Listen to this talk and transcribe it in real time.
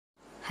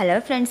Hello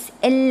friends,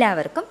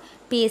 എല്ലാവർക്കും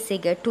PSC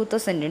guide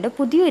 2000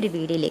 പുതിയൊരു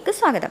വീഡിയോയിലേക്ക്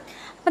സ്വാഗതം.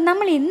 അപ്പം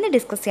നമ്മൾ ഇന്ന്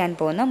ഡിസ്കസ് ചെയ്യാൻ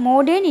പോകുന്ന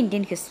മോഡേൺ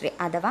ഇന്ത്യൻ ഹിസ്റ്ററി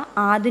അഥവാ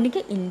ആധുനിക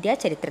ഇന്ത്യ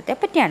ചരിത്രത്തെ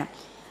പറ്റിയാണ്.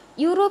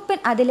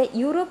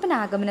 യൂറോപ്യൻ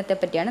ആഗമനത്തെ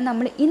പറ്റിയാണ്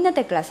നമ്മൾ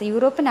ഇന്നത്തെ ക്ലാസ്.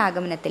 യൂറോപ്യൻ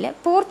ആഗമനത്തിൽ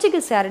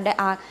പോർച്ചുഗീസുകാരുടെ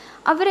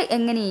അവർ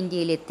എങ്ങനെ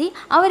ഇന്ത്യയിലെത്തി,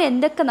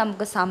 അവരെന്തൊക്കെ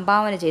നമുക്ക്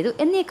സംഭാവന ചെയ്തു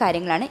എന്നീ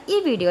കാര്യങ്ങളാണ് ഈ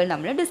വീഡിയോയിൽ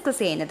നമ്മൾ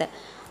ഡിസ്കസ് ചെയ്യുന്നത്.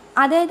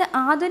 അതായത്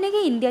ആധുനിക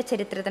ഇന്ത്യ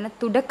ചരിത്രത്തിന്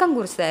തുടക്കം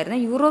കുറിച്ചതായിരുന്നു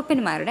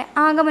യൂറോപ്യന്മാരുടെ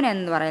ആഗമനം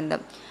എന്ന്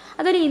പറയുന്നത്.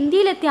 അതൊരു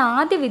ഇന്ത്യയിലെത്തിയ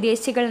ആദ്യ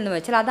വിദേശികൾ എന്ന്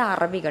വെച്ചാൽ അത്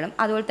അറബികളും,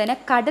 അതുപോലെ തന്നെ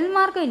കടൽ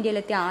മാർഗ്ഗം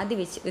ഇന്ത്യയിലെത്തിയ ആദ്യ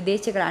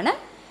വിദേശികളാണ്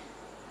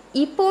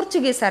ഈ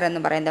പോർച്ചുഗീസുകാർ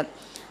എന്ന് പറയുന്നത്.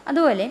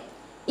 അതുപോലെ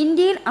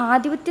ഇന്ത്യയിൽ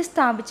ആധിപത്യം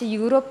സ്ഥാപിച്ച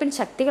യൂറോപ്യൻ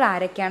ശക്തികൾ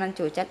ആരൊക്കെയാണെന്ന്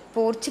ചോദിച്ചാൽ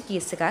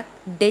പോർച്ചുഗീസുകാർ,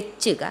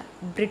 ഡച്ചുകാർ,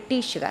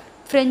 ബ്രിട്ടീഷുകാർ,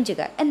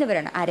 ഫ്രഞ്ചുകാർ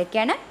എന്നിവരാണ്.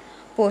 ആരൊക്കെയാണ്?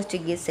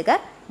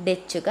 പോർച്ചുഗീസുകാർ,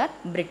 ഡച്ചുകാർ,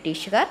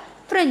 ബ്രിട്ടീഷുകാർ,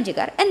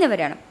 ഫ്രഞ്ചുകാർ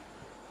എന്നിവരാണ്.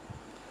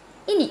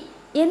 ഇനി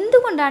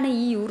എന്തുകൊണ്ടാണ്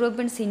ഈ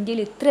യൂറോപ്യൻസ്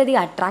ഇന്ത്യയിൽ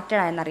ഇത്രയധികം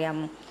അട്രാക്റ്റഡ്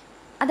ആയെന്നറിയാമോ?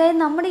 അതായത്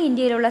നമ്മുടെ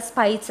ഇന്ത്യയിലുള്ള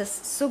സ്പൈസസ്,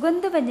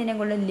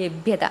 സുഗന്ധവ്യഞ്ജനങ്ങളുടെ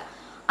ലഭ്യത,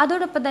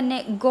 അതോടൊപ്പം തന്നെ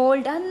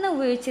ഗോൾഡ്, അന്ന്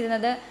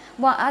ഉപയോഗിച്ചിരുന്നത്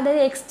അതായത്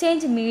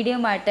എക്സ്ചേഞ്ച്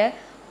മീഡിയമായിട്ട്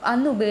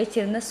അന്ന്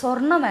ഉപയോഗിച്ചിരുന്നത്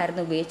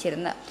സ്വർണ്ണമായിരുന്നു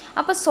ഉപയോഗിച്ചിരുന്നത്.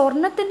 അപ്പോൾ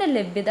സ്വർണത്തിൻ്റെ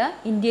ലഭ്യത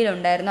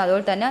ഇന്ത്യയിലുണ്ടായിരുന്നു.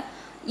 അതുപോലെ തന്നെ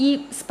ഈ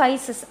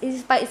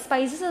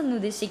സ്പൈസസ് എന്ന്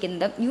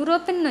ഉദ്ദേശിക്കുന്നത്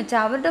യൂറോപ്യൻ എന്ന്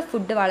വെച്ചാൽ അവരുടെ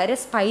ഫുഡ് വളരെ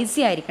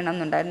സ്പൈസി ആയിരിക്കണം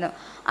എന്നുണ്ടായിരുന്നു.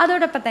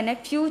 അതോടൊപ്പം തന്നെ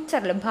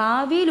ഫ്യൂച്ചറിൽ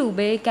ഭാവിയിൽ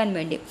ഉപയോഗിക്കാൻ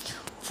വേണ്ടി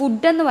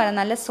ഫുഡെന്ന്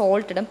പറയുന്നത് നല്ല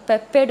സോൾട്ടഡും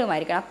പെപ്പേർഡും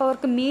ആയിരിക്കണം. അപ്പോൾ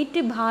അവർക്ക്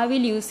മീറ്റ്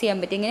ഭാവിയിൽ യൂസ് ചെയ്യാൻ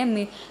പറ്റും.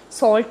 ഇങ്ങനെ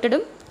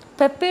സോൾട്ടഡും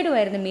പെപ്പേർഡും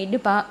ആയിരുന്ന മീറ്റ്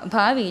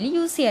ഭാവിയിൽ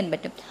യൂസ് ചെയ്യാൻ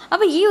പറ്റും.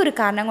 അപ്പോൾ ഈ ഒരു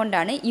കാരണം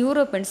കൊണ്ടാണ്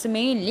യൂറോപ്യൻസ്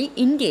മെയിൻലി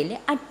ഇന്ത്യയിൽ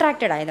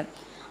അട്രാക്റ്റഡ് ആയത്.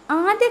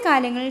 ആദ്യ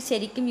കാലങ്ങളിൽ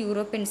ശരിക്കും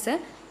യൂറോപ്യൻസ്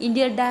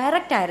ഇന്ത്യയിൽ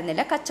ഡയറക്റ്റ്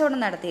ആയിരുന്നില്ല കച്ചവടം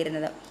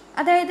നടത്തിയിരുന്നത്.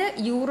 അതായത്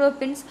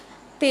യൂറോപ്യൻസ്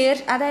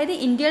അതായത്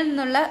ഇന്ത്യയിൽ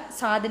നിന്നുള്ള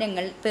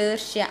സാധനങ്ങൾ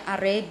പേർഷ്യ,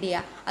 അറേബ്യ,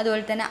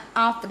 അതുപോലെ തന്നെ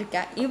ആഫ്രിക്ക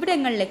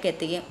ഇവിടങ്ങളിലേക്ക്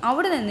എത്തുകയും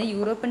അവിടെ നിന്ന്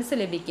യൂറോപ്യൻസ്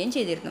ലഭിക്കുകയും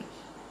ചെയ്തിരുന്നു.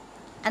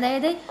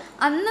 അതായത്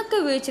അന്നൊക്കെ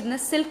ഉപയോഗിച്ചിരുന്ന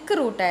സിൽക്ക്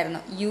റൂട്ടായിരുന്നു.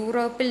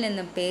 യൂറോപ്പിൽ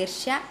നിന്നും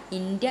പേർഷ്യ,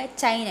 ഇന്ത്യ,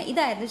 ചൈന,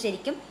 ഇതായിരുന്നു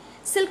ശരിക്കും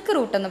സിൽക്ക്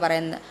റൂട്ട് എന്ന്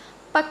പറയുന്നത്.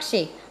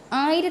 പക്ഷേ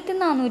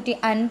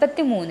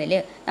 1453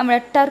 നമ്മുടെ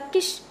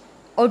ടർക്കിഷ്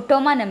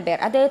ഒട്ടോമൻ എംപയർ,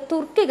 അതായത്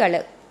തുർക്കികൾ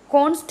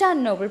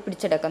കോൺസ്റ്റാന്റിനോപ്പിൾ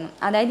പിടിച്ചെടുക്കുന്നു.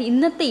 അതായത്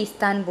ഇന്നത്തെ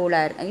ഇസ്താൻബൂൾ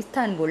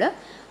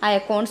ആയ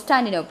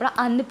കോൺസ്റ്റാന്റിനോപ്പിൾ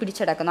അന്ന്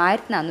പിടിച്ചെടുക്കുന്നു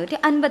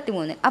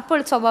 1453. അപ്പോൾ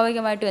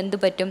സ്വാഭാവികമായിട്ടും എന്ത്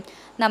പറ്റും?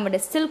 നമ്മുടെ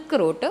സിൽക്ക്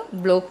റൂട്ട്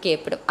ബ്ലോക്ക്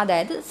ചെയ്യപ്പെടും.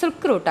 അതായത്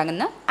സിൽക്ക് റൂട്ട്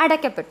അങ്ങനെ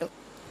അടയ്ക്കപ്പെട്ടു.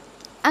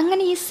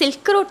 അങ്ങനെ ഈ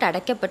സിൽക്ക് റൂട്ട്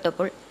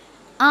അടയ്ക്കപ്പെട്ടപ്പോൾ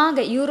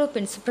ആകെ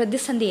യൂറോപ്യൻസ്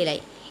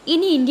പ്രതിസന്ധിയിലായി.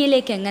 ഇനി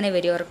ഇന്ത്യയിലേക്ക് എങ്ങനെ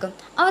വരും?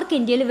 അവർക്ക്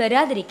ഇന്ത്യയിൽ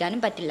വരാതിരിക്കാനും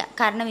പറ്റില്ല.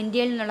 കാരണം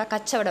ഇന്ത്യയിൽ നിന്നുള്ള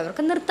കച്ചവടം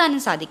അവർക്ക്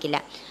നിർത്താനും സാധിക്കില്ല.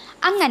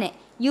 അങ്ങനെ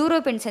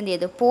യൂറോപ്യൻസ് എന്ത്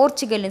ചെയ്തു?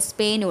 പോർച്ചുഗലും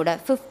സ്പെയിനൂടെ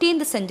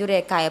 15th century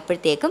ഒക്കെ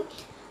ആയപ്പോഴത്തേക്കും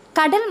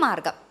കടൽ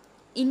മാർഗം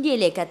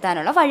ഇന്ത്യയിലേക്ക്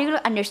എത്താനുള്ള വഴികൾ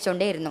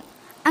അന്വേഷിച്ചുകൊണ്ടേയിരുന്നു.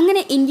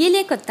 അങ്ങനെ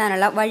ഇന്ത്യയിലേക്ക്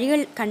എത്താനുള്ള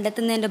വഴികൾ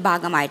കണ്ടെത്തുന്നതിൻ്റെ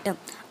ഭാഗമായിട്ട്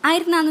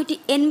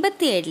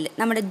 1487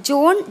 നമ്മുടെ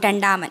ജോൺ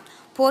രണ്ടാമൻ,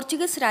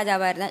 പോർച്ചുഗീസ്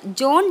രാജാവായിരുന്ന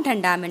ജോൺ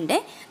രണ്ടാമൻ്റെ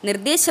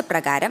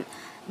നിർദ്ദേശപ്രകാരം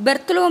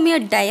ബർത്തലോമിയോ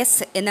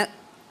ഡയസ് എന്ന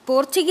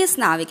പോർച്ചുഗീസ്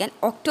നാവികൻ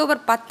ഒക്ടോബർ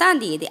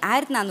 10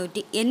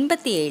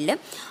 1487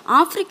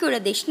 ആഫ്രിക്കയുടെ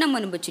ദക്ഷിണ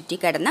മുൻപ്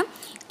ചുറ്റിക്കടന്ന്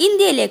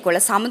ഇന്ത്യയിലേക്കുള്ള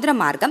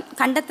സമുദ്രമാർഗം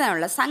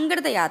കണ്ടെത്താനുള്ള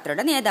സംഘടിത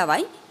യാത്രയുടെ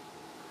നേതാവായി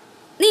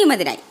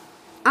നിയമിതനായി.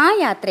 ആ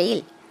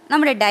യാത്രയിൽ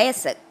നമ്മുടെ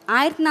ഡയസ്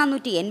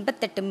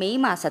 1488 മെയ്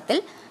മാസത്തിൽ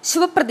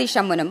ശുഭപ്രതീക്ഷ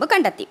മുനമ്പ്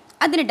കണ്ടെത്തി.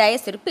 അതിന്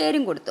ഡയസ് ഒരു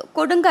പേരും കൊടുത്തു.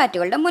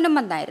 കൊടുങ്കാറ്റുകളുടെ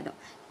മുനമ്പെന്നായിരുന്നു,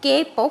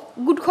 കേപ്പ് ഓഫ്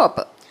ഗുഡ്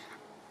ഹോപ്പ്.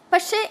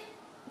 പക്ഷേ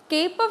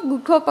കേപ്പ് ഓഫ്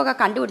ഗുഡ് ഹോപ്പൊക്കെ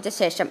കണ്ടുപിടിച്ച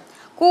ശേഷം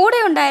കൂടെ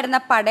ഉണ്ടായിരുന്ന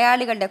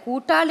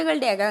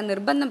കൂട്ടാളികളുടെ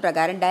നിർബന്ധം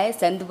പ്രകാരം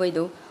ഡയസ് എന്ത്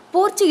ചെയ്തു?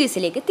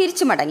 പോർച്ചുഗീസിലേക്ക്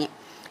തിരിച്ചു മടങ്ങി.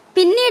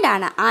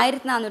 പിന്നീടാണ്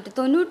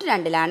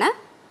 1492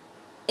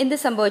 എന്ത്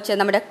സംഭവിച്ചത്?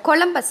 നമ്മുടെ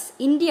കൊളംബസ്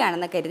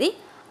ഇന്ത്യയാണെന്ന് കരുതി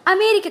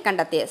അമേരിക്ക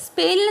കണ്ടെത്തിയ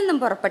സ്പെയിനിൽ നിന്നും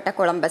പുറപ്പെട്ട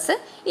കൊളംബസ്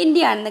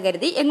ഇന്ത്യയാണെന്ന്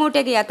കരുതി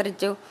എങ്ങോട്ടേക്ക് യാത്ര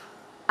തിരിച്ചു?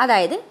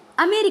 അതായത്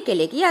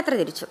അമേരിക്കയിലേക്ക് യാത്ര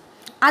തിരിച്ചു.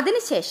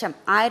 അതിനുശേഷം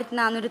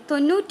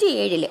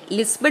 1497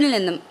 ലിസ്ബണിൽ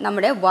നിന്നും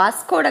നമ്മുടെ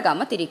വാസ്കോഡ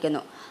ഗാമ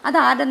തിരിക്കുന്നു. അത്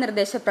ആരുടെ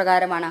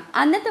നിർദ്ദേശപ്രകാരമാണ്?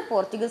 അന്നത്തെ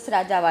പോർച്ചുഗീസ്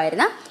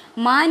രാജാവായിരുന്ന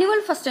മാനുവൽ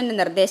ഫസ്റ്റിൻ്റെ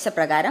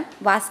നിർദ്ദേശപ്രകാരം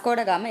വാസ്കോഡ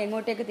ഗാമ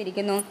എങ്ങോട്ടേക്ക്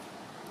തിരിക്കുന്നു?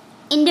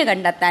 ഇന്ത്യ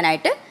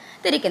കണ്ടെത്താനായിട്ട്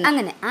തിരിക്കുന്നു.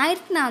 അങ്ങനെ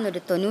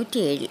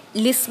 1497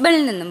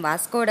 ലിസ്ബണിൽ നിന്നും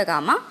വാസ്കോഡ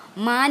ഗാമ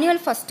മാനുവൽ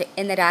ഫസ്റ്റ്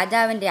എന്ന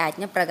രാജാവിൻ്റെ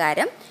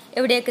ആജ്ഞപ്രകാരം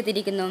എവിടേക്ക്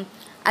തിരിക്കുന്നു?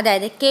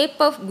 അതായത്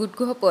കേപ്പ് ഓഫ്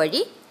ഗുഡ് ഹോപ്പ്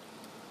വഴി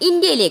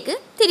ഇന്ത്യയിലേക്ക്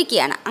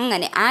തിരിക്കുകയാണ്.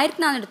 അങ്ങനെ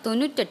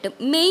 1498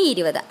 May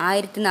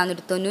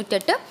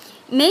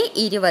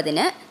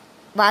 20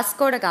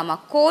 Vasco da gamma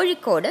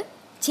Kozhikode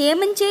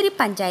Chemancheri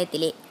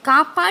പഞ്ചായത്തിലെ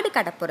കാപ്പാട്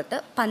കടപ്പുറത്ത്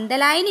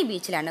പന്തലായനി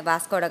ബീച്ചിലാണ്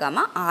വാസ്കോഡ ഗാമ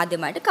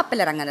ആദ്യമായിട്ട്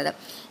കപ്പലിറങ്ങുന്നത്.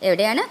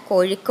 എവിടെയാണ്?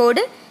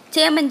 കോഴിക്കോട്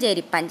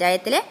ചേമഞ്ചേരി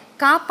പഞ്ചായത്തിലെ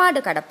കാപ്പാട്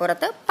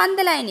കടപ്പുറത്ത്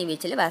പന്തലായനി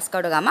ബീച്ചിൽ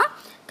വാസ്കോഡ ഗാമ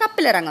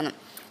കപ്പലിറങ്ങുന്നു.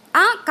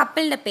 ആ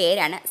കപ്പലിൻ്റെ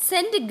പേരാണ്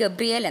സെൻറ്റ്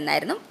ഗബ്രിയേൽ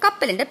എന്നായിരുന്നു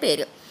കപ്പലിൻ്റെ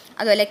പേര്.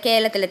 അതുപോലെ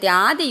കേരളത്തിലെത്തിയ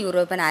ആദ്യ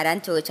യൂറോപ്യൻ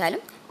ആരാന്ന്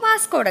ചോദിച്ചാലും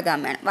വാസ്കോഡ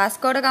ഗാമയാണ്.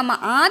 വാസ്കോഡ ഗാമ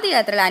ആദ്യ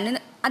യാത്രയിൽ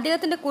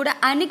അദ്ദേഹത്തിൻ്റെ കൂടെ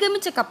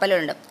അനുഗമിച്ച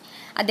കപ്പലുണ്ട്.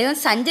 അദ്ദേഹം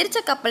സഞ്ചരിച്ച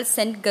കപ്പൽ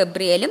സെൻറ്റ്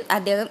ഗബ്രിയേലും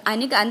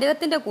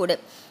അദ്ദേഹത്തിൻ്റെ കൂടെ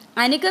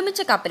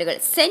അനുഗമിച്ച കപ്പലുകൾ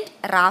സെൻറ്റ്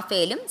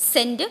റാഫേലും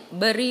സെൻറ്റ്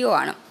ബെറിയോ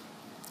ആണ്.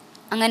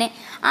 അങ്ങനെ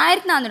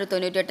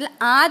 1498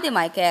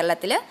 ആദ്യമായി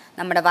കേരളത്തിൽ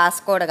നമ്മുടെ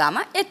വാസ്കോഡ ഗാമ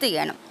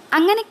എത്തുകയാണ്.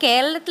 അങ്ങനെ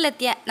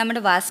കേരളത്തിലെത്തിയ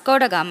നമ്മുടെ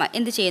വാസ്കോഡ ഗാമ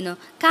എന്ത് ചെയ്യുന്നു?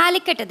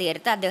 കാലിക്കറ്റ്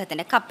തീരത്ത്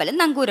അദ്ദേഹത്തിൻ്റെ കപ്പൽ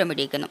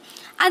നങ്കൂരമിടിക്കുന്നു.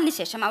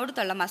 അതിനുശേഷം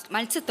അവിടുത്തെ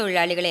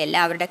മത്സ്യത്തൊഴിലാളികളെ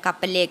എല്ലാം അവരുടെ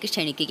കപ്പലിലേക്ക്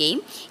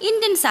ക്ഷണിക്കുകയും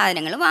ഇന്ത്യൻ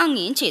സാധനങ്ങൾ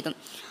വാങ്ങുകയും ചെയ്തു.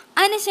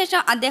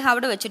 അതിനുശേഷം അദ്ദേഹം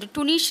അവിടെ വെച്ചൊരു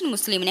ടുണീഷ്യൻ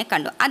മുസ്ലിമിനെ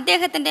കണ്ടു.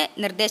 അദ്ദേഹത്തിൻ്റെ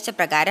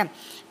നിർദ്ദേശപ്രകാരം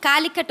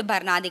കാലിക്കറ്റ്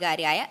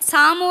ഭരണാധികാരിയായ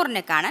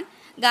സാമൂറിനെ കാണാൻ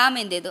ഗാമ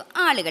എന്ത് ചെയ്തു?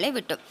 ആളുകളെ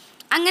വിട്ടു.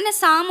 അങ്ങനെ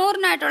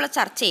സാമൂറിനായിട്ടുള്ള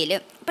ചർച്ചയിൽ,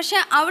 പക്ഷേ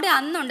അവിടെ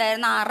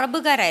അന്നുണ്ടായിരുന്ന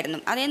അറബുകാരായിരുന്നു.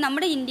 അതായത്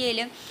നമ്മുടെ ഇന്ത്യയിൽ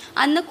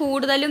അന്ന്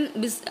കൂടുതലും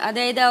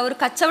അതായത് ഒരു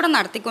കച്ചവടം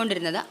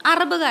നടത്തിക്കൊണ്ടിരുന്നത്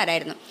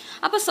അറബുകാരായിരുന്നു.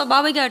 അപ്പോൾ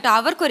സ്വാഭാവികമായിട്ടും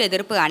അവർക്കൊരു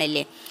എതിർപ്പ്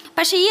കാണില്ലേ.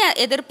 പക്ഷേ ഈ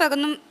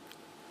എതിർപ്പൊന്നും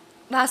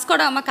വാസ്കോഡ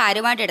ഗാമ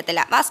കാര്യമായിട്ട്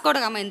എടുത്തില്ല. വാസ്കോഡ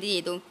ഗാമ എന്ത്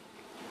ചെയ്തു?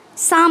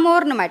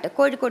 സാമൂറിനുമായിട്ട്,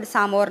 കോഴിക്കോട്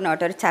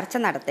സാമൂറിനുമായിട്ട് ഒരു ചർച്ച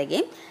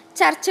നടത്തുകയും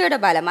ചർച്ചയുടെ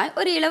ഫലമായി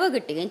ഒരു ഇളവ്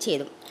കിട്ടുകയും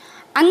ചെയ്തു.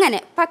 അങ്ങനെ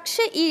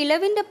പക്ഷേ ഈ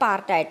ഇളവിൻ്റെ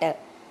പാർട്ടായിട്ട്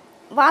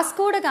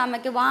വാസ്കോഡ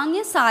ഗാമയ്ക്ക്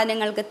വാങ്ങിയ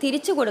സാധനങ്ങൾക്ക്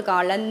തിരിച്ചു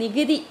കൊടുക്കാനുള്ള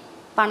നികുതി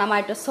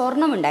പണമായിട്ട്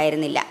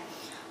സ്വർണ്ണമുണ്ടായിരുന്നില്ല.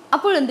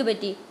 അപ്പോൾ എന്തു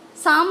പറ്റി?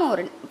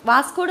 സാമൂറിൻ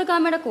വാസ്കോഡ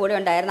ഗാമയുടെ കൂടെ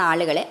ഉണ്ടായിരുന്ന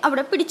ആളുകളെ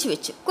അവിടെ പിടിച്ചു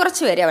വെച്ചു,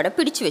 കുറച്ചുപേരെ അവിടെ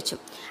പിടിച്ചു വെച്ചു.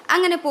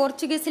 അങ്ങനെ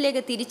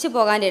പോർച്ചുഗീസിലേക്ക് തിരിച്ചു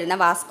പോകാനിരുന്ന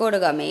വാസ്കോഡ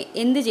ഗാമയെ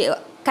എന്ത് ചെയ്യുക?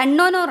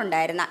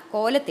 കണ്ണോനോറുണ്ടായിരുന്ന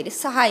കോലത്തിരി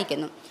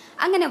സഹായിക്കുന്നു.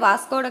 അങ്ങനെ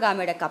വാസ്കോഡ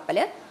ഗാമയുടെ കപ്പൽ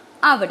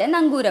അവിടെ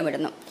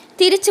നങ്കൂരമിടുന്നു.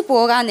 തിരിച്ചു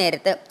പോകാൻ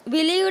നേരത്ത്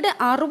വിലയുടെ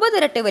 60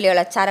 ഇരട്ടി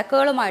വിലയുള്ള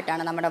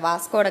ചരക്കുകളുമായിട്ടാണ് നമ്മുടെ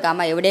വാസ്കോഡ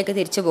ഗാമ എവിടേക്ക്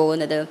തിരിച്ചു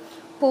പോകുന്നത്?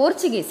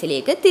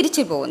 പോർച്ചുഗീസിലേക്ക്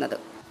തിരിച്ചു പോകുന്നത്.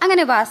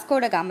 അങ്ങനെ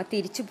വാസ്കോഡ ഗാമ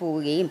തിരിച്ചു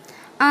പോവുകയും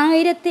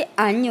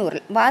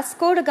 1500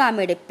 വാസ്കോഡ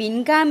ഗാമയുടെ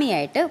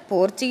പിൻഗാമിയായിട്ട്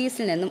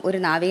പോർച്ചുഗീസിൽ നിന്നും ഒരു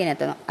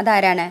നാവികനെത്തുന്നു.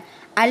 അതാരാണ്?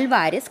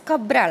 അൽവാരിസ്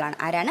കബ്രാളാണ്.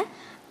 ആരാണ്?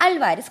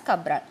 Alvares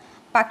Cabral.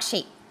 പക്ഷേ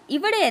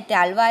ഇവിടെ എത്തിയ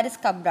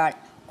അൽവാരിസ് കബ്രാൾ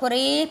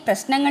കുറേ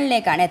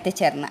പ്രശ്നങ്ങളിലേക്കാണ്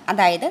എത്തിച്ചേർന്നത്.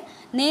 അതായത്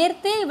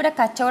നേരത്തെ ഇവിടെ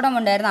കച്ചവടം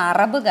ഉണ്ടായിരുന്ന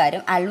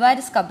അറബുകാരും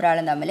അൽവാരിസ്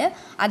കബ്രാളും തമ്മിൽ,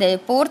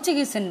 അതായത്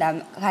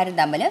പോർച്ചുഗീസുകാരും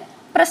തമ്മിൽ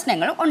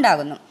പ്രശ്നങ്ങൾ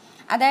ഉണ്ടാകുന്നു.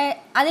 അതായത്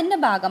അതിൻ്റെ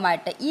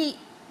ഭാഗമായിട്ട് ഈ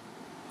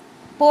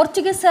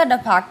പോർച്ചുഗീസുകാരുടെ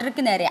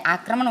ഫാക്ടറിക്ക് നേരെ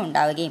ആക്രമണം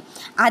ഉണ്ടാവുകയും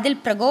അതിൽ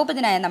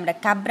പ്രകോപിതനായ നമ്മുടെ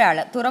കബ്രാൾ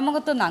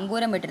തുറമുഖത്ത്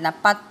നങ്കൂരമിട്ടിരുന്ന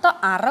 10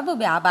 അറബ്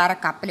വ്യാപാര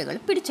കപ്പലുകൾ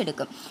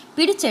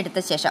പിടിച്ചെടുത്ത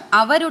ശേഷം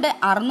അവരുടെ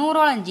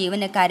 600ഓളം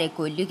ജീവനക്കാരെ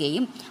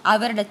കൊല്ലുകയും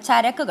അവരുടെ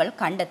ചരക്കുകൾ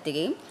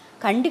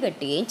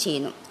കണ്ടുകെട്ടുകയും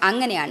ചെയ്യുന്നു.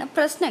 അങ്ങനെയാണ്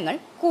പ്രശ്നങ്ങൾ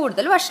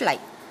കൂടുതൽ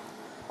വഷളായി.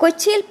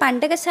 കൊച്ചിയിൽ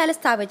പണ്ടകശാല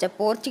സ്ഥാപിച്ച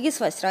പോർച്ചുഗീസ്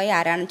വൈസ്രോയി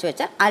ആരാണെന്ന്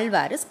ചോദിച്ചാൽ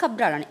അൽവാരിസ്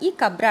കബ്രാളാണ്. ഈ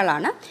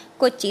കബ്രാളാണ്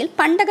കൊച്ചിയിൽ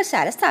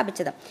പണ്ടകശാല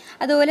സ്ഥാപിച്ചത്.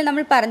 അതുപോലെ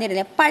നമ്മൾ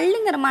പറഞ്ഞിരുന്നത് പള്ളി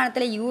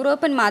നിർമ്മാണത്തിലെ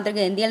യൂറോപ്യൻ മാതൃക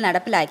ഇന്ത്യയിൽ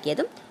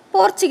നടപ്പിലാക്കിയതും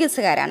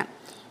പോർച്ചുഗീസുകാരാണ്.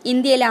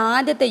 ഇന്ത്യയിലെ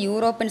ആദ്യത്തെ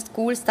യൂറോപ്യൻ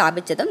സ്കൂൾ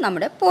സ്ഥാപിച്ചതും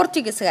നമ്മുടെ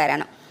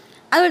പോർച്ചുഗീസുകാരാണ്.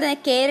 അതുപോലെ തന്നെ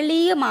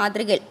കേരളീയ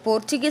മാതൃകയിൽ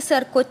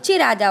പോർച്ചുഗീസുകാർ കൊച്ചി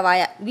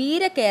രാജാവായ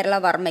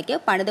വീരകേരളവർമ്മയ്ക്ക്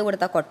പണിതു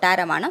കൊടുത്ത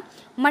കൊട്ടാരമാണ്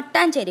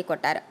മട്ടാഞ്ചേരി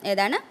കൊട്ടാരം.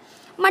 ഏതാണ്?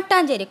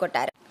 മട്ടാഞ്ചേരി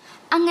കൊട്ടാരം.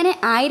 അങ്ങനെ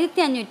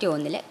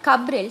 1501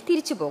 കബ്രേൽ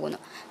തിരിച്ചു പോകുന്നു.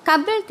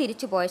 കബ്രേൽ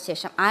തിരിച്ചു പോയ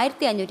ശേഷം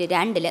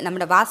 1502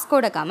 നമ്മുടെ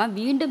വാസ്കോഡ ഗാമ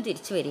വീണ്ടും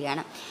തിരിച്ചു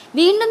വരികയാണ്.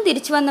 വീണ്ടും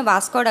തിരിച്ചു വന്ന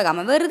വാസ്കോഡ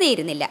ഗാമ വെറുതെ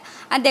ഇരുന്നില്ല.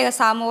 അദ്ദേഹം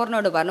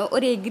സാമൂറിനോട് പറഞ്ഞു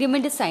ഒരു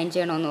എഗ്രിമെൻറ്റ് സൈൻ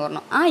ചെയ്യണമെന്ന്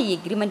പറഞ്ഞു. ആ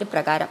എഗ്രിമെൻറ്റ്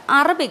പ്രകാരം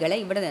അറബികളെ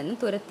ഇവിടെ നിന്നും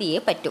തുരത്തിയേ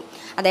പറ്റൂ.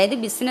 അതായത്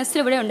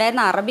ബിസിനസ്സിൽ ഇവിടെ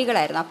ഉണ്ടായിരുന്ന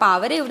അറബികളായിരുന്നു. അപ്പോൾ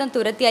അവരെ ഇവിടെ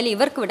തുരത്തിയാൽ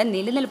ഇവർക്ക് ഇവിടെ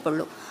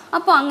നിലനിൽപ്പുള്ളൂ.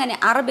 അപ്പോൾ അങ്ങനെ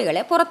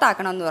അറബികളെ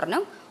പുറത്താക്കണമെന്ന്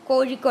പറഞ്ഞു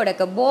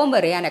കോഴിക്കോടൊക്കെ ബോംബ്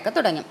എറിയാനൊക്കെ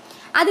തുടങ്ങി.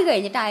 അത്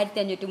കഴിഞ്ഞിട്ട്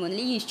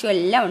 1503 ഈ ഇഷ്യൂ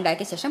എല്ലാം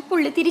ഉണ്ടാക്കിയ ശേഷം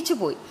പുള്ളി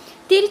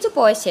തിരിച്ചു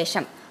പോയ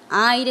ശേഷം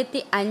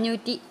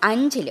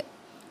 1505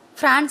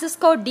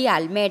 ഫ്രാൻസിസ്കോ ഡി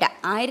അൽമേഡ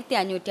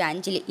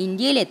 1505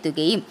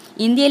 ഇന്ത്യയിലെത്തുകയും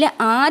ഇന്ത്യയിലെ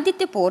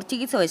ആദ്യത്തെ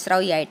പോർച്ചുഗീസ്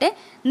വൈസ്രോയിയായിട്ട്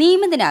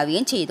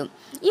നിയമിതനാവുകയും ചെയ്തു.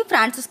 ഈ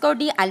ഫ്രാൻസിസ്കോ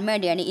ഡി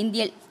അൽമേഡയാണ്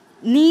ഇന്ത്യയിൽ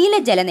നീല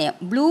ജലനയം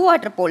ബ്ലൂ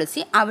വാട്ടർ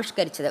പോളിസി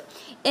ആവിഷ്കരിച്ചത്.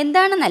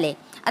 എന്താണെന്നല്ലേ?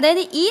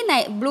 അതായത് ഈ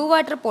ബ്ലൂ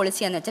വാട്ടർ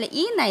പോളിസി എന്ന് വെച്ചാൽ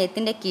ഈ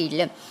നയത്തിൻ്റെ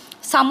കീഴിൽ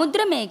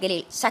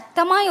സമുദ്രമേഖലയിൽ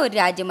ശക്തമായ ഒരു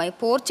രാജ്യമായി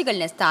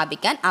പോർച്ചുഗലിനെ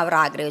സ്ഥാപിക്കാൻ അവർ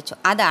ആഗ്രഹിച്ചു.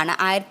 അതാണ്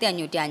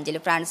 1505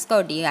 ഫ്രാൻസിസ്കോ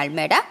ഡി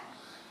അൽമേഡ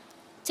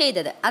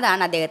ചെയ്തത്.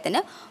 അതാണ്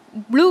അദ്ദേഹത്തിൻ്റെ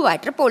ബ്ലൂ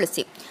വാട്ടർ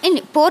പോളിസി.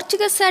 ഇനി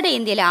പോർച്ചുഗീസുകാരുടെ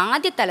ഇന്ത്യയിലെ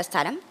ആദ്യ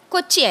തലസ്ഥാനം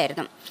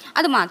കൊച്ചിയായിരുന്നു.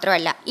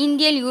 അതുമാത്രമല്ല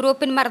ഇന്ത്യയിൽ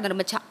യൂറോപ്യന്മാർ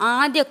നിർമ്മിച്ച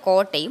ആദ്യ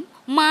കോട്ടയും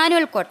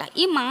മാനുവൽ കോട്ട.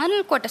 ഈ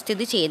മാനുവൽ കോട്ട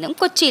സ്ഥിതി ചെയ്യുന്നതും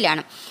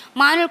കൊച്ചിയിലാണ്.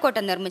 മാനുവൽ കോട്ട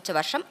നിർമ്മിച്ച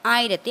വർഷം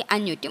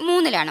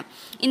 1503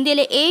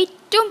 ഇന്ത്യയിലെ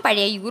ഏറ്റവും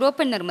പഴയ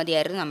യൂറോപ്യൻ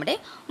നിർമ്മിതിയായിരുന്നു നമ്മുടെ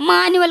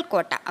മാനുവൽ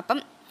കോട്ട. അപ്പം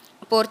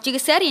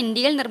പോർച്ചുഗീസുകാർ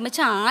ഇന്ത്യയിൽ നിർമ്മിച്ച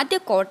ആദ്യ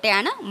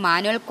കോട്ടയാണ്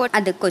മാനുവൽ കോട്ട.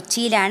 അത്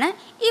കൊച്ചിയിലാണ്.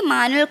 ഈ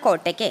മാനുവൽ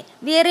കോട്ടയ്ക്ക്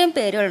വേറെയും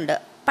പേരുകളുണ്ട്.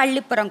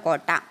 പള്ളിപ്പുറം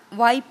കോട്ട,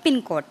 വൈപ്പിൻ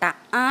കോട്ട,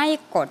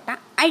 ആയക്കോട്ട,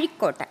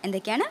 അഴിക്കോട്ട.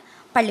 എന്തൊക്കെയാണ്?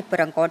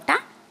 പള്ളിപ്പുറം കോട്ട,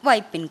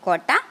 വൈപ്പിൻ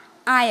കോട്ട,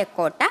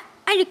 ആയക്കോട്ട,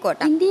 അഴിക്കോട്ട.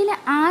 ഇന്ത്യയിലെ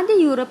ആദ്യ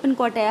യൂറോപ്യൻ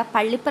കോട്ടയായ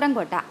പള്ളിപ്പുറം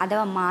കോട്ട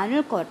അഥവാ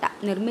മാനുവൽ കോട്ട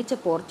നിർമ്മിച്ച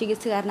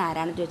പോർച്ചുഗീസുകാരൻ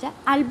ആരാണെന്ന് ചോദിച്ചാൽ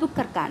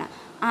അൽബുക്കർക്കാണ്.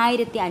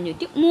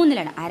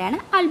 1503 ആരാണ്?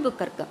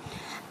 അൽബുക്കർക്ക്.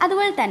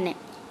 അതുപോലെ തന്നെ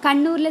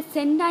കണ്ണൂരിലെ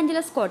സെൻറ്റ്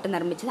ആഞ്ചലസ് കോട്ട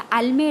നിർമ്മിച്ചത്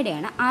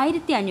അൽമേഡയാണ്.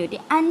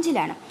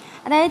 1505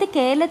 അതായത്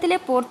കേരളത്തിലെ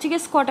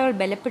പോർച്ചുഗീസ് കോട്ടകൾ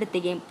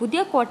ബലപ്പെടുത്തുകയും പുതിയ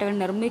കോട്ടകൾ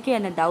നിർമ്മിക്കുക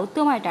എന്ന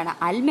ദൗത്യമായിട്ടാണ്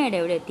അൽമേഡ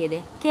എവിടെ എത്തിയത്?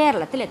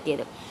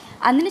 കേരളത്തിലെത്തിയത്.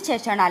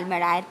 അതിനുശേഷമാണ്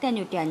അൽമേഡ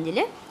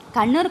 1505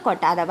 കണ്ണൂർ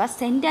കോട്ട അഥവാ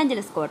സെൻറ്റ്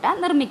ആഞ്ചലസ് കോട്ട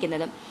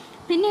നിർമ്മിക്കുന്നത്.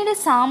 പിന്നീട്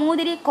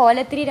സാമൂതിരി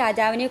കോലത്തിരി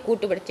രാജാവിനെ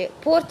കൂട്ടുപിടിച്ച്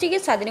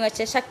പോർച്ചുഗീസ്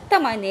അധിനിവേശത്തെ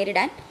ശക്തമായി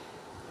നേരിടാൻ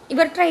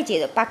ഇവർ ട്രൈ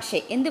ചെയ്തു. പക്ഷേ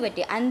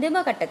എന്തുപറ്റി?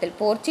 അന്തിമഘട്ടത്തിൽ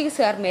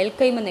പോർച്ചുഗീസുകാർ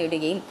മേൽക്കൈമ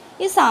നേടുകയും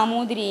ഈ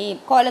സാമൂതിരിയെയും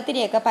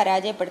കോലത്തിനെയൊക്കെ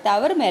പരാജയപ്പെടുത്തി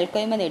അവർ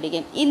മേൽക്കൈമ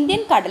നേടുകയും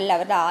ഇന്ത്യൻ കടലിൽ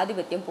അവരുടെ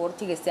ആധിപത്യം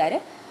പോർച്ചുഗീസുകാർ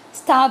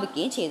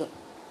സ്ഥാപിക്കുകയും ചെയ്തു.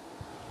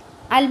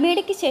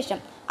 അൽമേഡയ്ക്ക് ശേഷം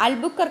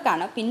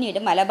അൽബുക്കർക്കാണ് പിന്നീട്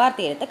മലബാർ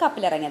തീരത്ത്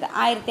കപ്പലിറങ്ങിയത്.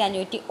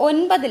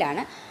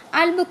 1509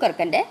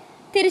 അൽബുക്കർക്കിൻ്റെ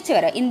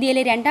തിരിച്ചുവരവ്.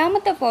 ഇന്ത്യയിലെ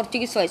രണ്ടാമത്തെ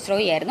പോർച്ചുഗീസ്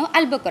വൈസ്രോയി ആയിരുന്നു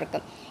അൽബുക്കർക്ക്.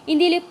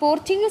 ഇന്ത്യയിലെ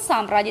പോർച്ചുഗീസ്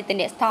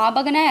സാമ്രാജ്യത്തിൻ്റെ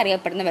സ്ഥാപകനായി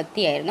അറിയപ്പെടുന്ന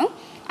വ്യക്തിയായിരുന്നു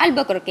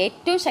അൽബുക്കർക്ക്.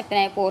 ഏറ്റവും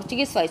ശക്തനായ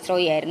പോർച്ചുഗീസ്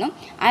വൈസ്രോയി ആയിരുന്നു.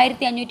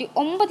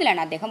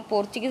 1509 അദ്ദേഹം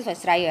പോർച്ചുഗീസ്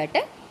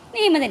വൈസ്രോയിയായിട്ട്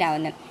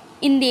നിയമിതനാവുന്നത്.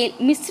 ഇന്ത്യയിൽ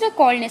മിശ്ര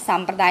കോളനി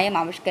സമ്പ്രദായം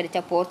ആവിഷ്കരിച്ച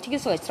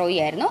പോർച്ചുഗീസ് വൈസ്രോയി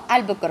ആയിരുന്നു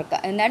അൽബുക്കർക്ക്.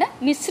 എന്താണ്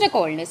മിശ്ര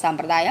കോളനി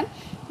സമ്പ്രദായം?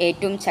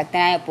 ഏറ്റവും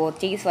ശക്തനായ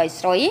പോർച്ചുഗീസ്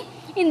വൈസ്രോയി,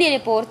 ഇന്ത്യയിലെ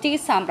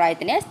പോർച്ചുഗീസ്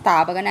സാമ്രാജ്യത്തിൻ്റെ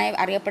സ്ഥാപകനായി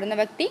അറിയപ്പെടുന്ന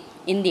വ്യക്തി,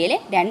 ഇന്ത്യയിലെ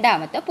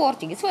രണ്ടാമത്തെ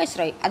പോർച്ചുഗീസ്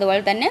വൈസ്രോയി.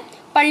 അതുപോലെ തന്നെ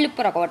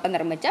പള്ളിപ്പുറ കോട്ട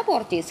നിർമ്മിച്ച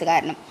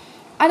പോർച്ചുഗീസുകാരനും.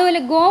 അതുപോലെ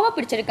ഗോവ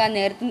പിടിച്ചെടുക്കാൻ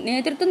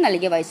നേതൃത്വം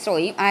നൽകിയ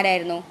വൈസ്രോയിയും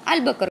ആരായിരുന്നു?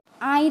 അൽബുക്കർക്ക്.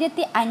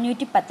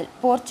 1510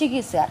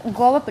 പോർച്ചുഗീസുകാർ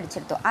ഗോവ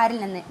പിടിച്ചെടുത്തു. ആരിൽ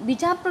നിന്ന്?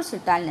 ബിജാപ്പൂർ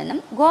സുൽത്താനിൽ നിന്നും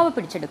ഗോവ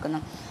പിടിച്ചെടുക്കുന്നു.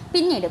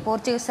 പിന്നീട്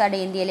പോർച്ചുഗീസുകാരുടെ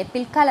ഇന്ത്യയിലെ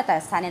പിൽക്കാല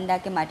തലസ്ഥാനം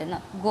എന്താക്കി മാറ്റുന്നു?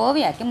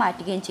 ഗോവയാക്കി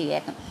മാറ്റുകയും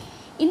ചെയ്യുമായിരുന്നു.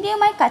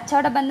 ഇന്ത്യയുമായി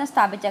കച്ചവട ബന്ധം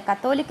സ്ഥാപിച്ച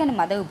കത്തോലിക്കൻ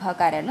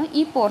മതവിഭാഗക്കാരായിരുന്നു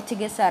ഈ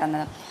പോർച്ചുഗീസുകാർ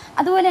എന്നത്.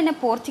 അതുപോലെ തന്നെ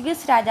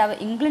പോർച്ചുഗീസ് രാജാവ്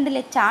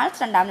ഇംഗ്ലണ്ടിലെ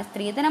ചാൾസ് രണ്ടാമന്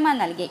സ്ത്രീധനമായി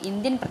നൽകിയ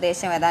ഇന്ത്യൻ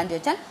പ്രദേശം ഏതാണെന്ന്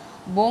ചോദിച്ചാൽ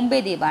ബോംബെ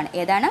ദ്വീപാണ്.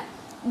 ഏതാണ്?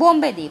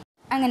 ബോംബെ ദ്വീപ്.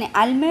 അങ്ങനെ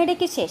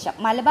അൽമേഡയ്ക്ക് ശേഷം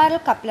മലബാറിൽ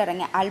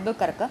കപ്പലിറങ്ങിയ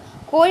അൽബുക്കർക്ക്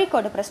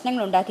കോഴിക്കോട്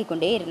പ്രശ്നങ്ങൾ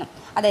ഉണ്ടാക്കിക്കൊണ്ടേയിരുന്നു.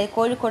 അതായത്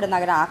കോഴിക്കോട്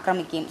നഗരം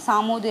ആക്രമിക്കുകയും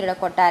സാമൂതിരിയുടെ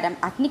കൊട്ടാരം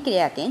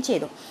അഗ്നിക്കിരയാക്കുകയും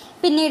ചെയ്തു.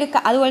 പിന്നീട്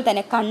അതുപോലെ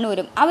തന്നെ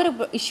കണ്ണൂരും അവർ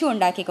ഇഷ്യൂ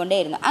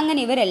ഉണ്ടാക്കിക്കൊണ്ടേയിരുന്നു. അങ്ങനെ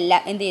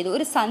ഇവരെല്ലാം എന്ത് ചെയ്തു?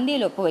 ഒരു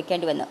സന്ധിയിൽ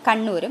ഒപ്പുവെക്കേണ്ടി വന്നു.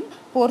 കണ്ണൂരും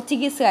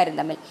പോർച്ചുഗീസുകാരും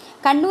തമ്മിൽ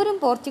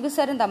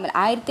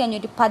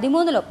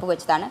 1513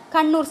 ഒപ്പുവെച്ചതാണ്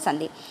കണ്ണൂർ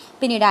സന്ധി.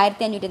 പിന്നീട്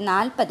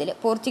 1540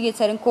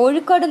 പോർച്ചുഗീസുകാരും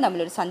കോഴിക്കോടും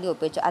തമ്മിലൊരു സന്ധി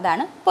ഒപ്പുവെച്ചു.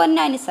 അതാണ്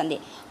പൊന്നാനി സന്ധി.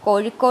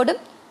 കോഴിക്കോടും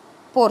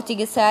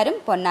പോർച്ചുഗീസുകാരും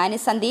പൊന്നാനി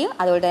സന്ധിയും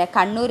അതുപോലെ തന്നെ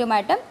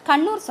കണ്ണൂരുമായിട്ട്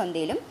കണ്ണൂർ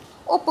സന്ധിയിലും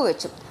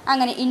ഒപ്പുവെച്ചു.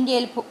 അങ്ങനെ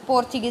ഇന്ത്യയിൽ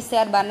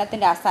പോർച്ചുഗീസുകാർ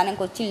ഭരണത്തിൻ്റെ ആസ്ഥാനം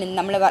കൊച്ചിയിൽ നിന്ന്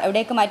നമ്മൾ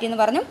എവിടേക്ക് മാറ്റിയെന്ന്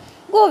പറഞ്ഞു?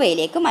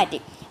 ഗോവയിലേക്ക് മാറ്റി.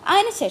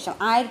 അതിനുശേഷം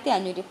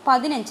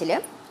 1515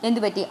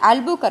 എന്തുപറ്റി?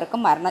 അൽബുക്കർക്ക്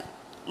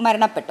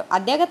മരണപ്പെട്ടു.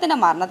 അദ്ദേഹത്തിൻ്റെ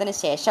മരണത്തിന്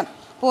ശേഷം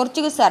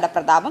പോർച്ചുഗീസുകാരുടെ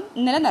പ്രതാപം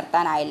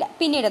നിലനിർത്താനായില്ല.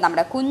 പിന്നീട്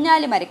നമ്മുടെ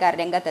കുഞ്ഞാലിമരക്കാർ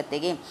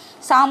രംഗത്തെത്തുകയും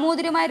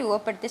സാമൂതിരിയുമായി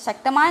രൂപപ്പെടുത്തിയ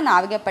ശക്തമായ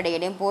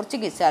നാവികപ്പടയുടെയും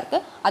പോർച്ചുഗീസുകാർക്ക്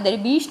അതൊരു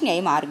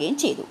ഭീഷണിയായി മാറുകയും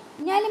ചെയ്തു.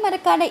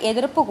 കുഞ്ഞാലിമരക്കാരുടെ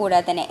എതിർപ്പ്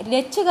കൂടാതെ തന്നെ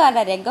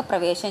ഡച്ചുകാരുടെ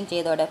രംഗപ്രവേശം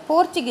ചെയ്തതോടെ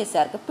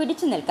പോർച്ചുഗീസുകാർക്ക്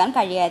പിടിച്ചു നിൽക്കാൻ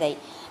കഴിയാതായി.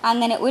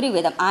 അങ്ങനെ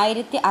ഒരുവിധം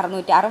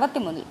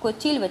 1663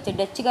 കൊച്ചിയിൽ വെച്ച്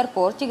ഡച്ചുകാർ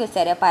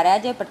പോർച്ചുഗീസുകാരെ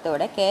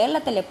പരാജയപ്പെടുത്തിയതോടെ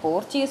കേരളത്തിലെ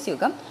പോർച്ചുഗീസ്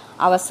യുഗം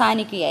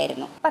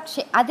അവസാനിക്കുകയായിരുന്നു.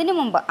 പക്ഷേ അതിനു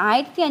മുമ്പ്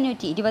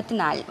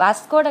 1524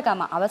 വാസ്കോഡ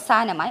ഗാമ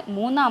അവസാനമായി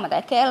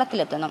മൂന്നാമതായി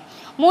കേരളത്തിലെത്തുന്നു.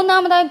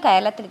 മൂന്നാമതായി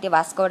കേരളത്തിലെത്തിയ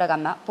വാസ്കോഡ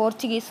ഗാമ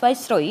പോർച്ചുഗീസ്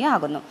വൈസ്രോയി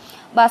ആകുന്നു.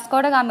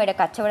 വാസ്കോഡ ഗാമയുടെ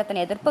കച്ചവടത്തിന്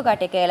എതിർപ്പ്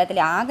കാട്ടിയ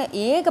കേരളത്തിലെ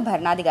ഏക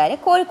ഭരണാധികാരി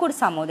കോഴിക്കോട്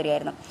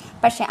സാമൂതിരിയായിരുന്നു.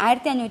 പക്ഷേ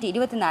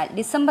 1524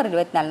 ഡിസംബർ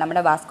 24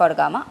 നമ്മുടെ വാസ്കോഡ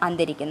ഗാമ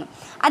അന്തരിക്കുന്നു.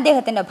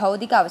 അദ്ദേഹത്തിൻ്റെ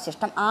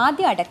ഭൗതികാവശിഷ്ടം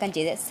ആദ്യം അടക്കം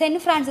ചെയ്ത്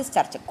സെൻറ്റ് ഫ്രാൻസിസ്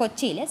ചർച്ച്,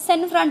 കൊച്ചിയിലെ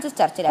സെൻറ്റ് ഫ്രാൻസിസ്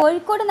ചർച്ചിൽ.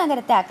 കോഴിക്കോട്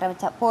നഗരത്തെ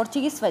ആക്രമിച്ച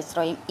പോർച്ചുഗീസ്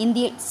വൈസ്രോയും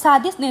ഇന്ത്യയിൽ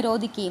സതി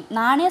നിരോധിക്കുകയും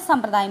നാണയ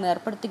സമ്പ്രദായം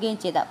ഏർപ്പെടുത്തുകയും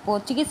ചെയ്ത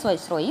പോർച്ചുഗീസ്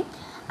വൈസ്രോയും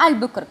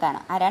അൽബുക്കർക്കാണ്.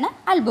 ആരാണ്?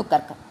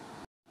 അൽബുക്കർക്ക്.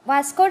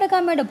 വാസ്കോഡ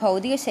ഗാമയുടെ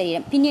ഭൗതിക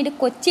ശരീരം പിന്നീട്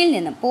കൊച്ചിയിൽ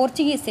നിന്നും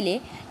പോർച്ചുഗീസിലെ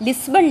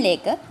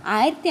ലിസ്ബണിലേക്ക്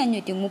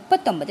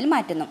 1539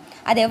 മാറ്റുന്നു.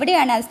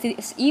 അതെവിടെയാണ്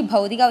ഈ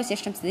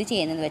ഭൗതികാവശിഷ്ടം സ്ഥിതി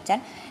ചെയ്യുന്നതെന്ന് വെച്ചാൽ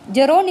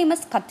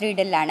ജെറോണിമസ്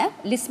കത്തീഡ്രലിലാണ്.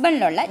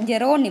 ലിസ്ബണിലുള്ള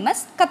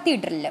ജെറോണിമസ്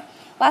കത്തീഡ്രലിൽ.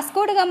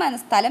 വാസ്കോഡ ഗാമ എന്ന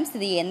സ്ഥലം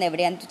സ്ഥിതി ചെയ്യുന്നത്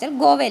എവിടെയാണെന്ന് വെച്ചാൽ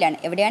ഗോവയിലാണ്.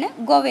 എവിടെയാണ്?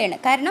 ഗോവയാണ്.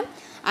 കാരണം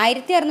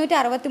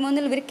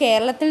 1663 ഇവർ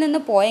കേരളത്തിൽ നിന്ന്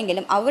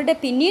പോയെങ്കിലും അവരുടെ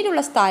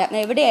പിന്നീടുള്ള സ്ഥാനം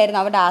എവിടെയായിരുന്നു?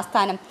 അവരുടെ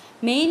ആസ്ഥാനം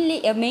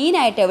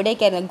മെയിനായിട്ട്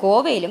എവിടേക്കായിരുന്നു?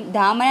 ഗോവയിലും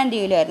ദാമനാൻ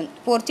ദ്വീപിലുമായിരുന്നു.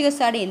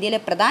 പോർച്ചുഗീസുകാരുടെ ഇന്ത്യയിലെ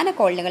പ്രധാന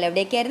കോളനികൾ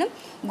എവിടേക്കായിരുന്നു?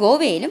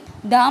 ഗോവയിലും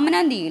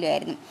ദാമനാൻ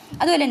ദ്വീപിലുമായിരുന്നു.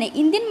 അതുപോലെ തന്നെ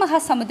ഇന്ത്യൻ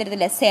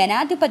മഹാസമുദ്രത്തിലെ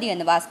സേനാധിപതി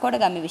എന്ന് വാസ്കോഡ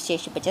ഗാമ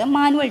വിശേഷിപ്പിച്ചത്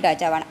മാനുവൽ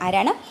രാജാവാണ്.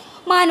 ആരാണ്?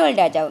 മാനുവൽ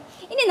രാജാവ്.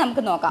 ഇനി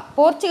നമുക്ക് നോക്കാം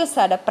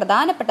പോർച്ചുഗീസുകാരുടെ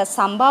പ്രധാനപ്പെട്ട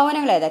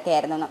സംഭാവനകൾ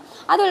ഏതൊക്കെയായിരുന്നെന്ന്.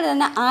 അതുപോലെ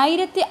തന്നെ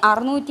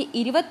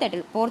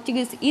 1628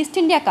 പോർച്ചുഗീസ് ഈസ്റ്റ്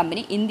ഇന്ത്യ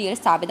കമ്പനി ഇന്ത്യയിൽ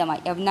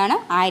സ്ഥാപിതമായി. എന്നാണ്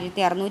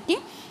 1628.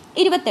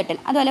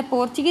 അതുപോലെ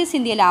പോർച്ചുഗീസ്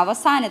ഇന്ത്യയിലെ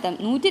അവസാനത്തെ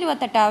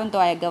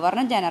 128ാമതായ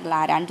ഗവർണർ ജനറൽ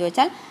ആരാണെന്ന്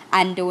ചോദിച്ചാൽ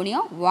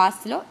അന്റോണിയോ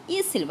വാസിലോ ഇ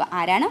സിൽവ.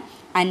 ആരാണ്?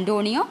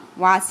 Antonio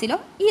വാസിലോ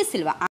E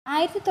Silva.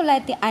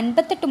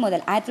 1958 മുതൽ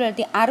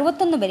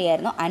 1961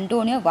 വരെയായിരുന്നു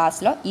അന്റോണിയോ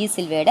വാസിലോ ഇ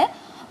സിൽവയുടെ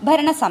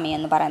ഭരണസമയം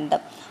എന്ന് പറയുന്നത്.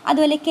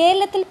 അതുപോലെ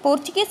കേരളത്തിൽ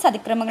പോർച്ചുഗീസ്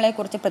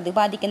അതിക്രമങ്ങളെക്കുറിച്ച്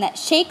പ്രതിപാദിക്കുന്ന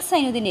ഷെയ്ഖ്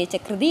സൈനുദ്ദീൻ രചിച്ച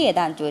കൃതി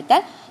ഏതാണെന്ന്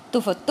ചോദിച്ചാൽ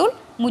തുഹത്തുൽ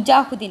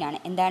മുജാഹുദ്ദീനാണ്.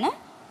 എന്താണ്?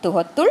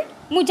 തുഹത്തുൽ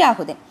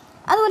മുജാഹുദ്ദീൻ.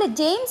 അതുപോലെ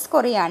ജെയിംസ്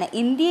കൊറിയാണ്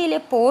ഇന്ത്യയിലെ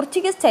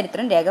പോർച്ചുഗീസ്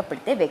ചരിത്രം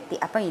രേഖപ്പെടുത്തിയ വ്യക്തി.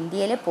 അപ്പോൾ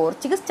ഇന്ത്യയിലെ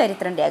പോർച്ചുഗീസ്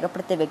ചരിത്രം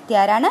രേഖപ്പെടുത്തിയ വ്യക്തി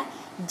ആരാണ്?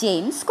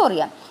 James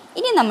Korea.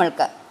 ഇനി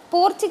നമ്മൾക്ക്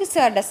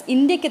പോർച്ചുഗീസുകാരുടെ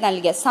ഇന്ത്യക്ക്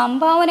നൽകിയ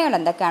സംഭാവനകൾ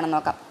എന്തൊക്കെയാണെന്ന്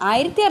നോക്കാം.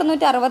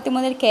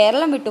 1663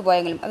 കേരളം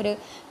വിട്ടുപോയെങ്കിലും അവർ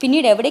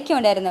പിന്നീട് എവിടേക്കും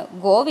ഉണ്ടായിരുന്നു?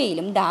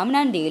 ഗോവയിലും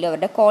ദാമനാൻ ദ്വീപിലും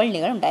അവരുടെ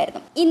കോളനികൾ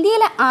ഉണ്ടായിരുന്നു.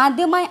 ഇന്ത്യയിലെ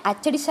ആദ്യമായി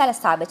അച്ചടിശാല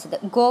സ്ഥാപിച്ചത്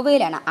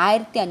ഗോവയിലാണ്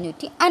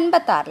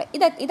 1556.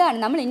 ഇതാണ്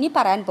നമ്മൾ ഇനി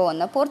പറയാൻ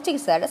പോകുന്ന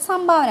പോർച്ചുഗീസുകാരുടെ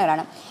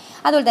സംഭാവനകളാണ്.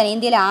 അതുപോലെ തന്നെ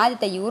ഇന്ത്യയിലെ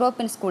ആദ്യത്തെ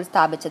യൂറോപ്യൻ സ്കൂൾ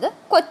സ്ഥാപിച്ചത്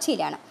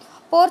കൊച്ചിയിലാണ്.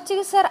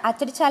 പോർച്ചുഗീസുകാർ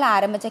അച്ചടിശാല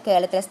ആരംഭിച്ച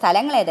കേരളത്തിലെ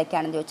സ്ഥലങ്ങൾ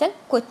ഏതൊക്കെയാണെന്ന് ചോദിച്ചാൽ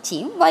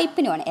കൊച്ചിയും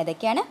വൈപ്പിനുമാണ്.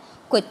 ഏതൊക്കെയാണ്?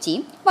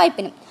 കൊച്ചിയും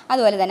വൈപ്പിനും.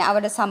 അതുപോലെ തന്നെ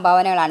അവരുടെ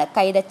സംഭാവനകളാണ്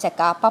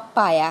കൈതച്ചക്ക,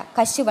 പപ്പായ,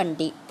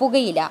 കശുവണ്ടി,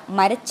 പുകയില,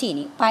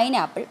 മരച്ചീനി,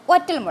 പൈനാപ്പിൾ,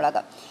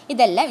 വറ്റൽമുളക്.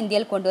 ഇതെല്ലാം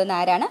ഇന്ത്യയിൽ കൊണ്ടുവന്ന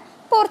ആരാണ്?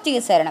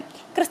 പോർച്ചുഗീസുകാരാണ്.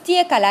 ക്രിസ്തീയ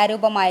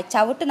കലാരൂപമായ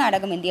ചവിട്ട്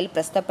നാടകം ഇന്ത്യയിൽ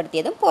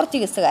പ്രസിദ്ധപ്പെടുത്തിയതും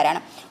പോർച്ചുഗീസുകാരാണ്.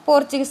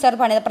 പോർച്ചുഗീസുകാർ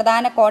പണിത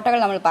പ്രധാന കോട്ടകൾ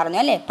നമ്മൾ പറഞ്ഞു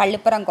അല്ലേ?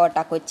 പള്ളിപ്പുറം കോട്ട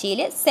കൊച്ചിയിൽ,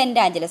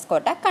 സെൻറ്റ് ആഞ്ചലസ്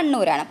കോട്ട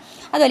കണ്ണൂരാണ്.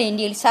 അതുപോലെ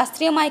ഇന്ത്യയിൽ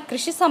ശാസ്ത്രീയമായ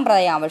കൃഷി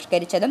സമ്പ്രദായം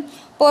ആവിഷ്കരിച്ചതും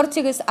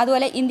പോർച്ചുഗീസ്.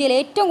 അതുപോലെ ഇന്ത്യയിൽ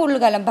ഏറ്റവും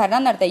കൂടുതൽ കാലം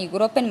ഭരണം നടത്തിയ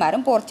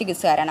യൂറോപ്യന്മാരും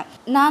പോർച്ചുഗീസുകാരാണ്.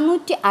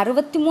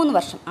 463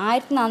 വർഷം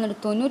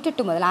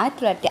 1498 മുതൽ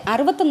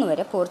 1961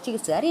 വരെ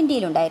പോർച്ചുഗീസുകാർ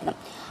ഇന്ത്യയിലുണ്ടായിരുന്നു.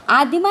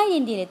 ആദ്യമായി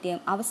ഇന്ത്യയിലെത്തിയും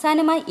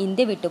അവസാനമായി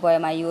ഇന്ത്യ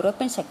വിട്ടുപോയമായ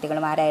യൂറോപ്യൻ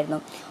ശക്തികളും ആരായിരുന്നു?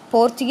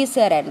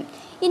 പോർച്ചുഗീസുകാരായിരുന്നു.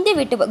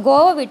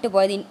 ഗോവ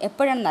വിട്ടുപോയത്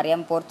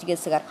എപ്പോഴാണെന്നറിയാം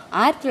പോർച്ചുഗീസുകാർ?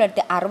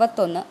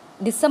 1961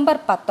 ഡിസംബർ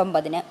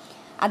 19,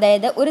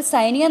 അതായത് ഒരു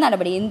സൈനിക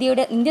നടപടി,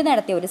 ഇന്ത്യ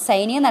നടത്തിയ ഒരു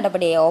സൈനിക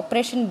നടപടിയെ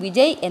ഓപ്പറേഷൻ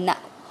വിജയ് എന്ന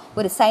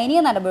ഒരു സൈനിക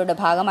നടപടിയുടെ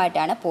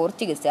ഭാഗമായിട്ടാണ്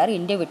പോർച്ചുഗീസുകാർ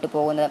ഇന്ത്യ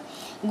വിട്ടുപോകുന്നത്.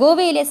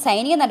 ഗോവയിലെ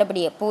സൈനിക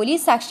നടപടിയെ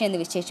പോലീസ് ആക്ഷൻ എന്ന്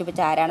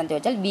വിശേഷിപ്പിച്ച ആരാണെന്ന്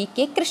ചോദിച്ചാൽ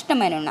VK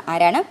കൃഷ്ണമേനോനാണ്.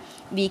 ആരാണ്?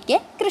 VK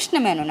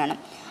കൃഷ്ണമേനോനാണ്.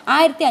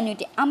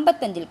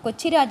 1555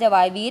 കൊച്ചി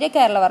രാജാവായ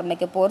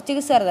വീരകേരളവർമ്മയ്ക്ക്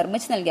പോർച്ചുഗീസുകാർ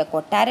നിർമ്മിച്ചു നൽകിയ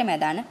കൊട്ടാരം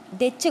ഏതാണ്?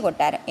 ഡച്ച്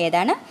കൊട്ടാരം.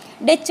 ഏതാണ്?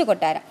 ഡച്ച്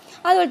കൊട്ടാരം.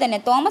 അതുപോലെ തന്നെ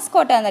തോമസ്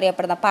കോട്ട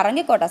എന്നറിയപ്പെടുന്ന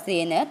പറങ്കിക്കോട്ട സ്ഥിതി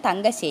ചെയ്യുന്നത്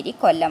തങ്കശ്ശേരി,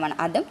 കൊല്ലമാണ്.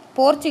 അതും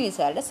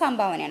പോർച്ചുഗീസുകാരുടെ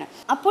സംഭാവനയാണ്.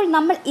 അപ്പോൾ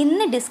നമ്മൾ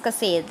ഇന്ന്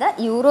ഡിസ്കസ് ചെയ്ത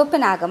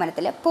യൂറോപ്യൻ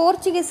ആഗമനത്തിൽ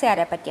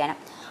പോർച്ചുഗീസുകാരെ പറ്റിയാണ്.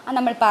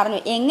 നമ്മൾ പറഞ്ഞു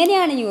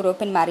എങ്ങനെയാണ്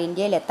യൂറോപ്യന്മാർ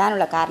ഇന്ത്യയിൽ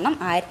എത്താനുള്ള കാരണം.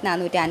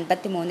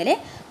 1453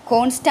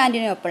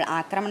 കോൺസ്റ്റാന്റിനോപ്പിൾ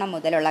ആക്രമണം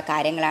മുതലുള്ള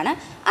കാര്യങ്ങളാണ്.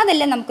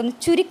 അതെല്ലാം നമുക്കൊന്ന്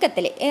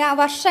ചുരുക്കത്തിൽ,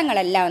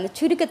 വർഷങ്ങളെല്ലാം ഒന്ന്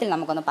ചുരുക്കത്തിൽ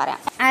നമുക്കൊന്ന് പറയാം.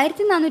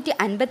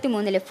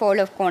 1453 ഫോൾ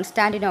ഓഫ്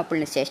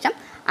കോൺസ്റ്റാന്റിനോപ്പിളിന് ശേഷം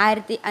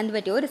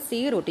 1500 ഒരു സീ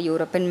റൂട്ട്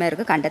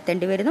യൂറോപ്യന്മാർക്ക്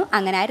കണ്ടെത്തേണ്ടി വരുന്നു.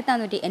 അങ്ങനെ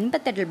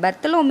 1488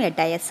 ബർത്തലോമിയോ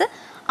ഡയസ്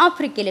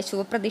ആഫ്രിക്കയിലെ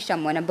ശുഭപ്രതീക്ഷ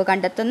മുനമ്പ്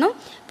കണ്ടെത്തുന്നു.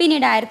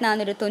 പിന്നീട്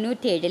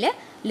 1497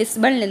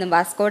 ലിസ്ബണിൽ നിന്നും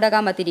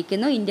വാസ്കോഡഗാമ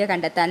തിരിക്കുന്നു ഇന്ത്യ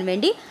കണ്ടെത്താൻ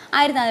വേണ്ടി.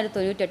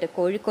 1498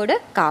 കോഴിക്കോട്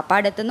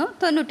കാപ്പാടെത്തുന്നു.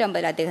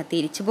 99 അദ്ദേഹം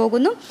തിരിച്ചു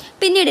പോകുന്നു.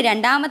 പിന്നീട്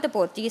രണ്ടാമത്തെ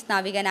പോർച്ചുഗീസ്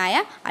നാവികനായ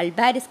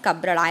അൽബാരിസ്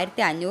കബ്രൾ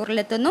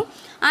 1500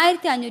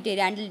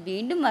 1502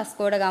 വീണ്ടും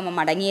വാസ്കോഡഗാമ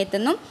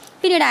മടങ്ങിയെത്തുന്നു.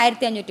 പിന്നീട്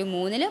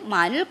 1503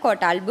 മാനുവൽ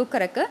കോട്ട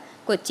അൽബുക്കറക്ക്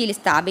കൊച്ചിയിൽ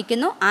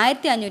സ്ഥാപിക്കുന്നു.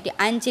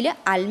 1505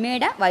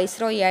 അൽമേഡ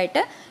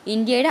വൈസ്രോയിയായിട്ട്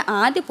ഇന്ത്യയുടെ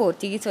ആദ്യ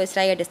പോർച്ചുഗീസ്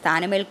വൈസ്രോയിയായിട്ട്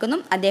സ്ഥാനമേൽക്കുന്നു.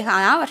 അദ്ദേഹം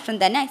ആ വർഷം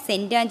തന്നെ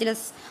സെൻറ്റ്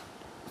ആഞ്ചലസ്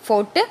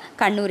ഫോർട്ട്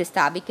കണ്ണൂർ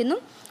സ്ഥാപിക്കുന്നു.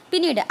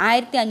 പിന്നീട്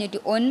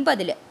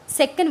 1509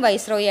 സെക്കൻഡ്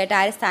വൈസ്രോയിയായിട്ട്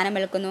ആര്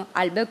സ്ഥാനമേൽക്കുന്നു?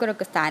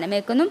 അൽബുക്കറക്ക്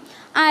സ്ഥാനമേൽക്കുന്നു.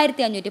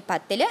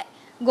 1510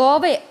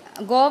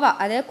 ഗോവ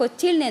അതായത്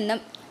കൊച്ചിയിൽ നിന്നും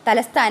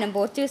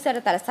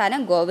പോർച്ചുഗീസുകാരുടെ തലസ്ഥാനം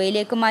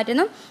ഗോവയിലേക്ക്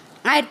മാറ്റുന്നു.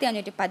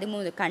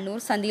 1513 കണ്ണൂർ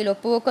സന്ധിയിൽ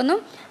ഒപ്പുവെക്കുന്നു.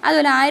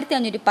 അതുപോലെ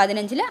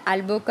 1515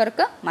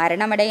 അൽബുക്കർക്ക്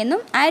മരണമടയുന്നു.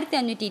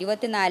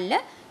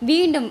 1524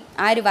 വീണ്ടും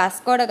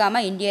വാസ്കോഡഗാമ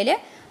ഇന്ത്യയിൽ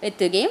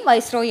എത്തുകയും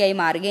വൈസ്രോയിയായി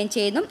മാറുകയും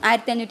ചെയ്യുന്നു.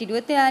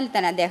 1524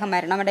 തന്നെ അദ്ദേഹം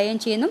മരണമടയുകയും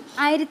ചെയ്യുന്നു.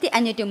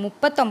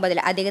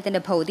 1539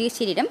 അദ്ദേഹത്തിൻ്റെ ഭൗതിക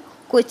ശരീരം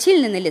കൊച്ചിയിൽ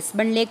നിന്ന്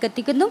ലിസ്ബണിലേക്ക്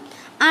എത്തിക്കുന്നു.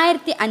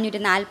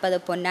 1540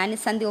 പൊന്നാനി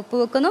സന്ധി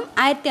ഒപ്പുവെക്കുന്നു.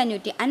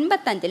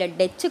 1555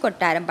 ഡച്ച്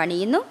കൊട്ടാരം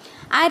പണിയുന്നു.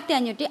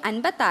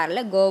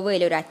 1556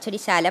 ഗോവയിൽ ഒരു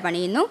അച്ചടിശാല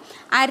പണിയുന്നു.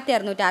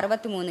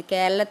 1663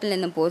 കേരളത്തിൽ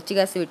നിന്നും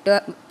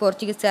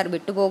പോർച്ചുഗീസുകാർ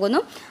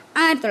വിട്ടുപോകുന്നു.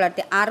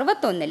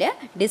 1961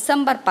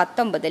 ഡിസംബർ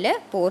 19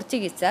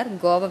 പോർച്ചുഗീസുകാർ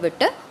ഗോവ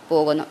വിട്ട്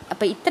പോകുന്നു.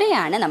 അപ്പോൾ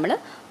ഇത്രയാണ് നമ്മൾ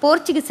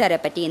പോർച്ചുഗീസുകാരെ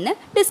പറ്റി ഇന്ന്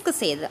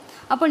ഡിസ്കസ് ചെയ്തത്.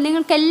 അപ്പോൾ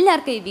നിങ്ങൾക്ക്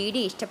എല്ലാവർക്കും ഈ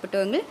വീഡിയോ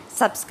ഇഷ്ടപ്പെട്ടുവെങ്കിൽ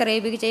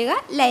സബ്സ്ക്രൈബ് ചെയ്യുക,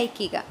 ലൈക്ക്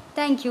ചെയ്യുക.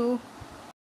 താങ്ക്